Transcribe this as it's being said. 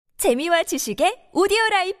재미와 지식의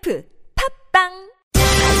오디오라이프 팝빵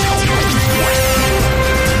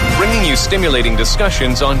Bringing you stimulating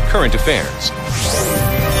discussions on current affairs.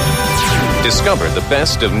 Discover the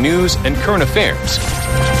best of news and current affairs.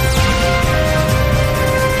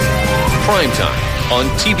 Prime Time on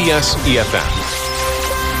TBS EFM.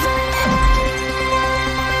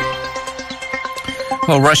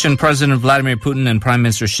 Well, Russian President Vladmir Putin and Prime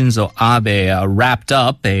Minister Shinzo Abe wrapped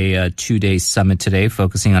up a two-day summit today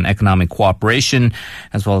focusing on economic cooperation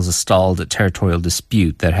as well as a stalled territorial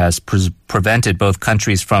dispute that has prevented both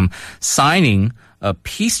countries from signing a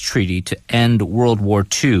peace treaty to end World War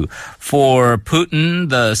II. For Putin,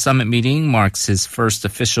 the summit meeting marks his first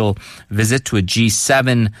official visit to a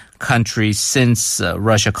G7 country since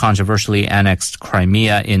Russia controversially annexed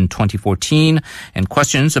Crimea in 2014, and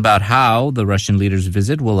questions about how the Russian leader's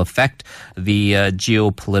visit will affect the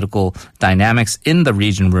geopolitical dynamics in the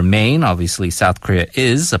region remain. Obviously, South Korea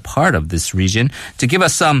is a part of this region. To give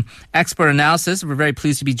us some expert analysis, we're very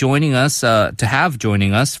pleased to be joining us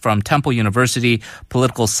from Temple University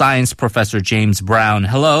political science professor James Brown.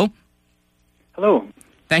 Hello. Hello.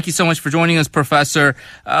 Thank you so much for joining us, Professor.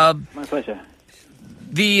 My pleasure.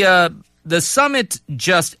 The summit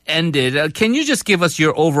just ended. Can you just give us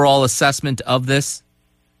your overall assessment of this?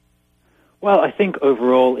 Well, I think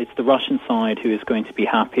overall it's the Russian side who is going to be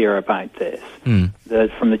happier about this.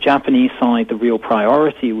 From the Japanese side, the real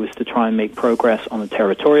priority was to try and make progress on the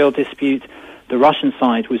territorial dispute. The Russian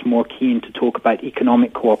side was more keen to talk about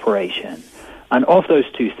economic cooperation. And of those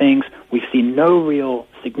two things, we've seen no real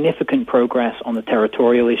significant progress on the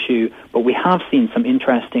territorial issue, but we have seen some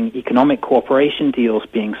interesting economic cooperation deals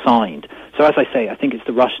being signed. So as I say, I think it's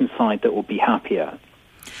the Russian side that will be happier.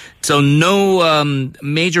 So no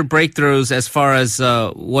major breakthroughs as far as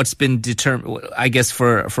what's been determined, I guess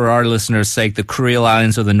for our listeners' sake, the Kuril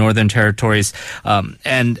Islands or the Northern Territories,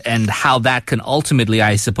 and how that can ultimately,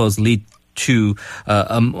 I suppose, lead to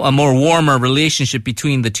a more warmer relationship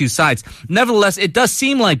between the two sides. Nevertheless, it does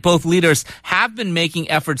seem like both leaders have been making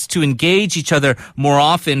efforts to engage each other more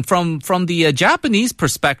often. From the Japanese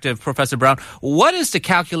perspective, Professor Brown, what is the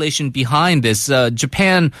calculation behind this?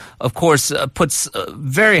 Japan, of course, puts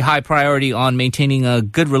very high priority on maintaining a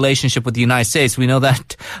good relationship with the United States. We know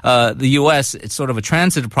that the U.S., it's sort of a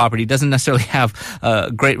transitive property, doesn't necessarily have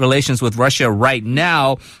great relations with Russia right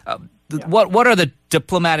now. What are the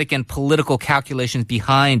diplomatic and political calculations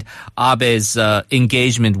behind Abe's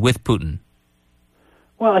engagement with Putin?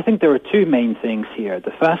 Well, I think there are two main things here.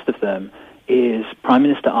 The first of them is Prime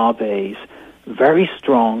Minister Abe's very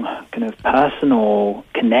strong kind of personal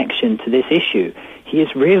connection to this issue. He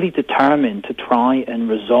is really determined to try and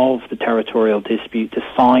resolve the territorial dispute, to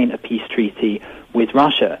sign a peace treaty with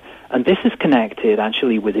Russia. And this is connected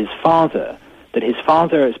actually with his father. That his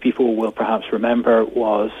father, as people will perhaps remember,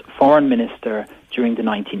 was foreign minister during the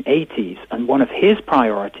 1980s, and one of his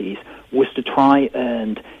priorities was to try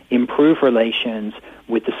and improve relations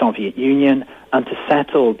with the Soviet Union and to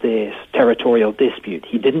settle this territorial dispute.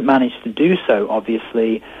 He didn't manage to do so,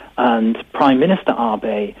 obviously, and Prime Minister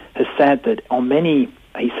Abe has said that on many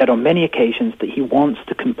occasions that he wants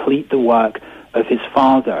to complete the work of his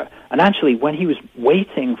father. And actually, when he was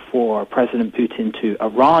waiting for President Putin to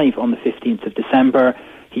arrive on the 15th of December,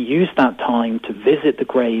 he used that time to visit the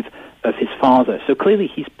grave of his father. So clearly,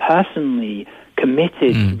 he's personally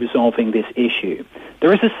committed to resolving this issue.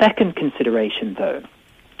 There is a second consideration, though,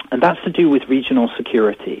 and that's to do with regional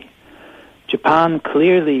security. Japan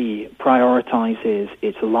clearly prioritizes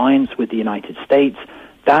its alliance with the United States.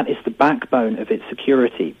 That is the backbone of its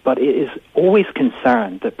security. But it is always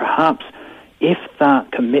concerned that perhaps if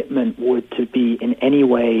that commitment were to be in any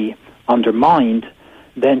way undermined,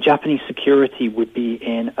 then Japanese security would be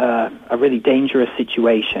in a really dangerous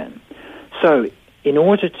situation. So, in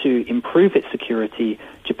order to improve its security,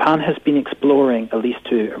 Japan has been exploring, at least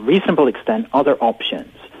to a reasonable extent, other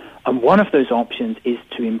options. And one of those options is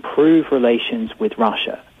to improve relations with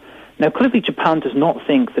Russia. Now, clearly Japan does not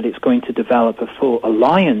think that it's going to develop a full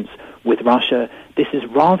alliance with Russia. This is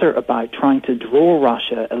rather about trying to draw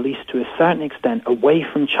Russia, at least to a certain extent, away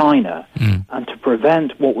from China and to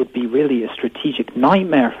prevent what would be really a strategic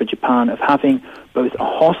nightmare for Japan of having both a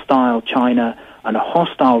hostile China and a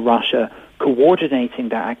hostile Russia coordinating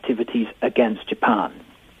their activities against Japan.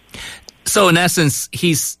 So in essence,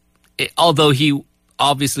 although he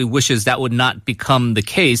obviously wishes that would not become the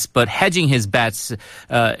case, but hedging his bets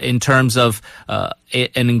in terms of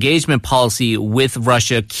an engagement policy with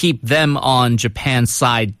Russia, keep them on Japan's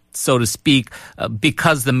side, so to speak,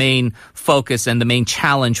 because the main focus and the main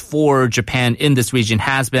challenge for Japan in this region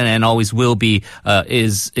has been and always will be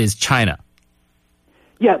is China.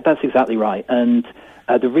 Yeah, that's exactly right. And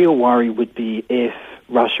The real worry would be if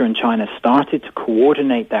Russia and China started to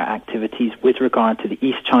coordinate their activities with regard to the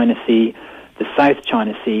East China Sea, the South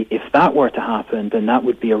China Sea. If that were to happen, then that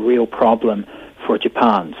would be a real problem for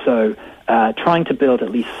Japan. So trying to build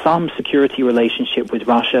at least some security relationship with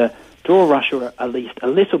Russia, draw Russia at least a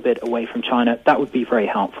little bit away from China, that would be very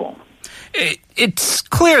helpful. It's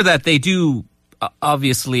clear that they do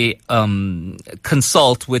obviously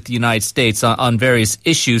consult with the United States on various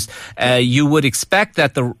issues. You would expect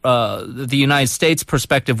that the United States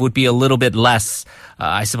perspective would be a little bit less,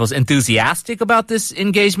 I suppose, enthusiastic about this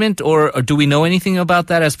engagement, or do we know anything about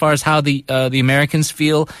that as far as how the Americans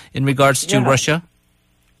feel in regards to Russia?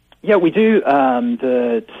 Yeah, we do.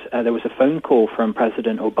 There was a phone call from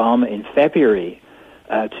President Obama in February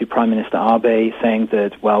to Prime Minister Abe saying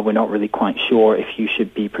that, well, we're not really quite sure if you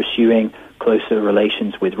should be pursuing closer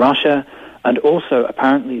relations with Russia. And also,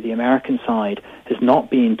 apparently, the American side has not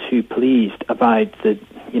been too pleased about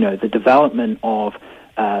the development of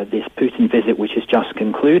this Putin visit, which has just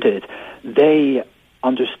concluded. They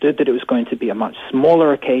understood that it was going to be a much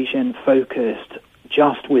smaller occasion, focused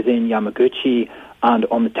just within Yamaguchi and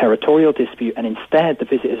on the territorial dispute, and instead the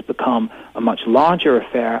visit has become a much larger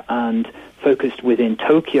affair and focused within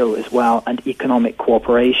Tokyo as well, and economic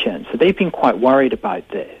cooperation. So they've been quite worried about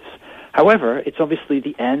this. However, it's obviously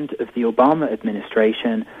the end of the Obama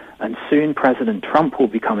administration, and soon President Trump will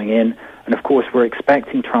be coming in, and of course we're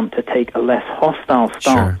expecting Trump to take a less hostile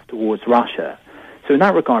stance towards Russia. So in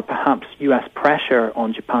that regard, perhaps U.S. pressure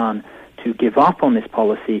on Japan to give up on this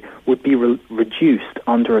policy would be reduced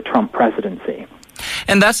under a Trump presidency.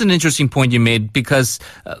 And that's an interesting point you made, because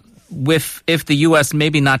if the U.S.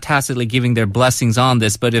 maybe not tacitly giving their blessings on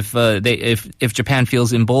this, but if Japan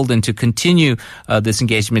feels emboldened to continue this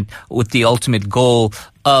engagement with the ultimate goal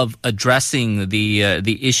of addressing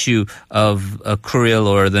the issue of Kuril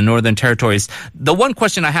or the Northern Territories, the one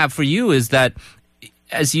question I have for you is that,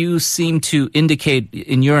 as you seem to indicate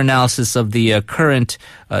in your analysis of the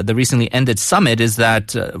the recently ended summit, is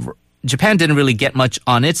that Japan didn't really get much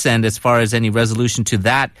on its end as far as any resolution to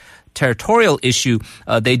that territorial issue.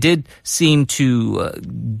 They did seem to,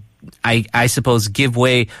 I suppose, give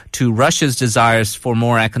way to Russia's desires for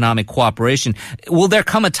more economic cooperation. Will there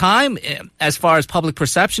come a time, as far as public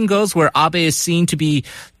perception goes, where Abe is seen to be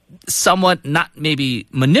somewhat, not maybe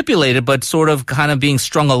manipulated, but sort of kind of being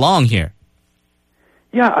strung along here?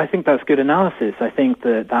 Yeah, I think that's good analysis. I think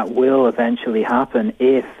that will eventually happen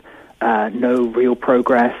if no real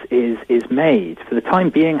progress is made. For the time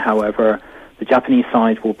being, however, the Japanese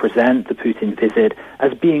side will present the Putin visit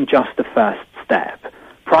as being just the first step.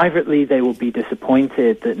 Privately, they will be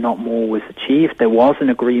disappointed that not more was achieved. There was an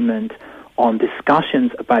agreement on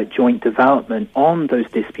discussions about joint development on those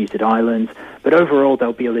disputed islands, but overall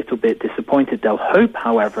they'll be a little bit disappointed. They'll hope,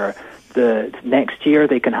 however, that next year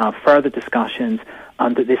they can have further discussions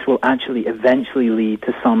and that this will actually eventually lead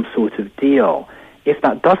to some sort of deal. If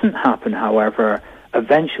that doesn't happen, however,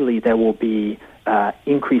 eventually there will be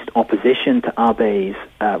increased opposition to Abe's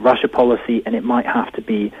Russia policy, and it might have to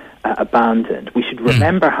be abandoned. We should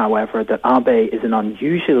remember, however, that Abe is an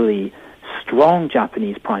unusually strong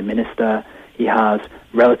Japanese prime minister. He has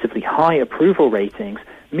relatively high approval ratings,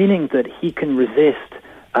 meaning that he can resist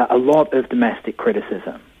a lot of domestic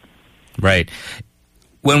criticism. Right.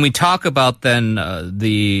 When we talk about then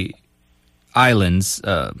the islands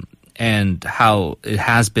and how it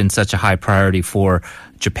has been such a high priority for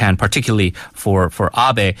Japan, particularly for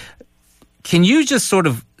Abe, can you just sort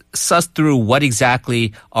of suss through what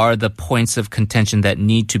exactly are the points of contention that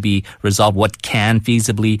need to be resolved? What can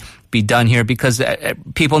feasibly be done here? Because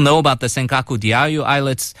people know about the Senkaku Diaoyu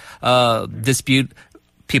Islets dispute.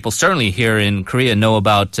 People certainly here in Korea know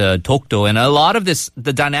about Dokdo, and a lot of this,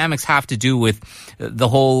 the dynamics have to do with the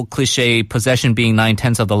whole cliche possession being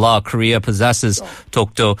 9/10 of the law. Korea possesses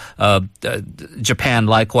Dokdo, Japan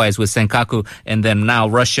likewise with Senkaku, and then now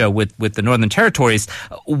Russia with the Northern Territories.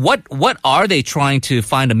 What are they trying to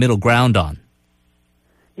find a middle ground on?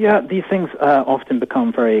 Yeah, these things often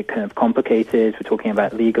become very kind of complicated. We're talking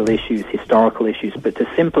about legal issues, historical issues, but to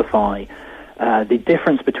simplify, the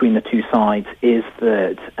difference between the two sides is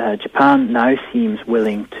that Japan now seems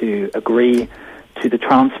willing to agree to the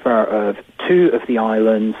transfer of 2 of the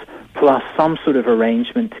islands, plus some sort of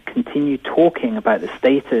arrangement to continue talking about the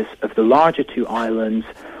status of the larger 2 islands,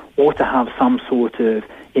 or to have some sort of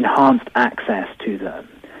enhanced access to them.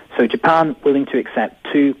 So Japan willing to accept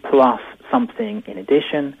 2 plus something in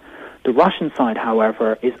addition. The Russian side,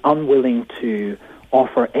 however, is unwilling to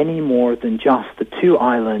offer any more than just the 2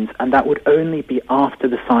 islands, and that would only be after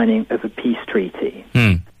the signing of a peace treaty.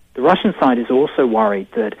 The Russian side is also worried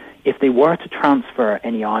that if they were to transfer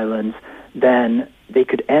any islands, then they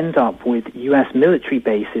could end up with U.S. military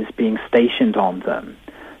bases being stationed on them.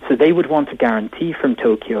 So they would want a guarantee from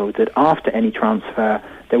Tokyo that after any transfer,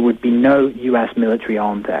 there would be no U.S. military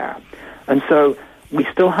on there. And so we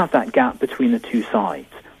still have that gap between the two sides.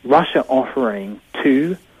 Russia offering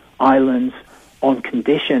 2 islands on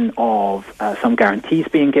condition of some guarantees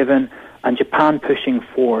being given, and Japan pushing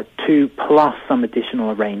for 2 plus some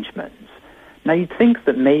additional arrangements. Now, you'd think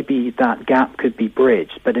that maybe that gap could be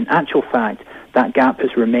bridged, but in actual fact, that gap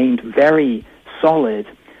has remained very solid,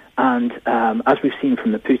 and as we've seen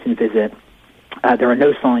from the Putin visit, there are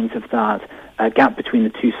no signs of that gap between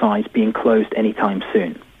the two sides being closed anytime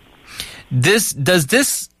soon. Does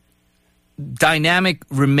this dynamic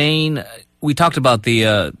remain? We talked about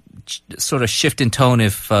the sort of shift in tone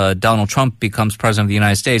if Donald Trump becomes president of the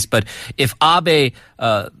United States, but if Abe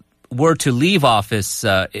were to leave office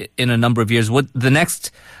in a number of years, would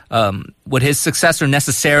his successor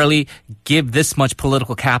necessarily give this much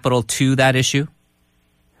political capital to that issue?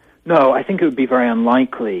 No, I think it would be very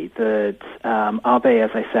unlikely that Abe,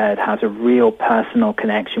 as I said, has a real personal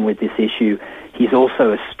connection with this issue. He's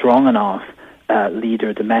also a strong enough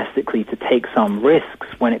leader domestically to take some risks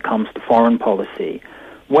when it comes to foreign policy.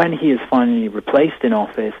 When he is finally replaced in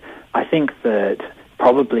office, I think that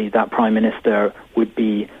probably that prime minister would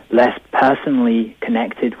be less personally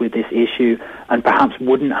connected with this issue and perhaps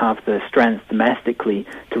wouldn't have the strength domestically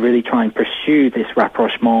to really try and pursue this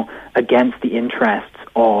rapprochement against the interests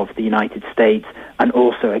of the United States and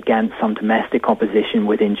also against some domestic opposition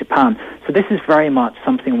within Japan. So this is very much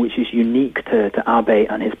something which is unique to Abe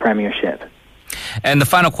and his premiership. And the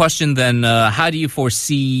final question then, how do you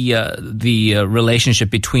foresee the relationship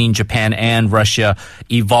between Japan and Russia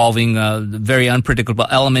evolving? Very unpredictable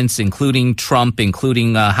elements, including Trump,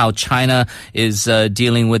 including how China is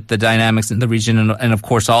dealing with the dynamics in the region, and of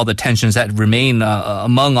course all the tensions that remain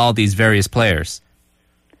among all these various players.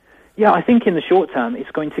 Yeah, I think in the short term it's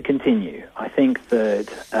going to continue. I think that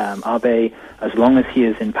Abe, as long as he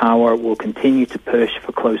is in power, will continue to push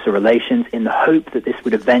for closer relations in the hope that this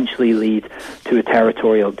would eventually lead to a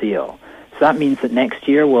territorial deal. So that means that next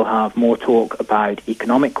year we'll have more talk about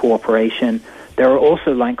economic cooperation. There are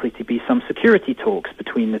also likely to be some security talks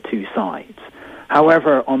between the two sides.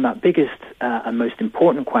 However, on that biggest and most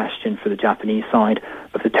important question for the Japanese side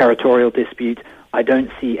of the territorial dispute, I don't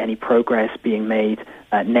see any progress being made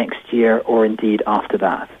next year or indeed after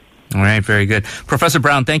that. All right, very good. Professor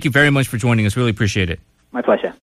Brown, thank you very much for joining us. Really appreciate it. My pleasure.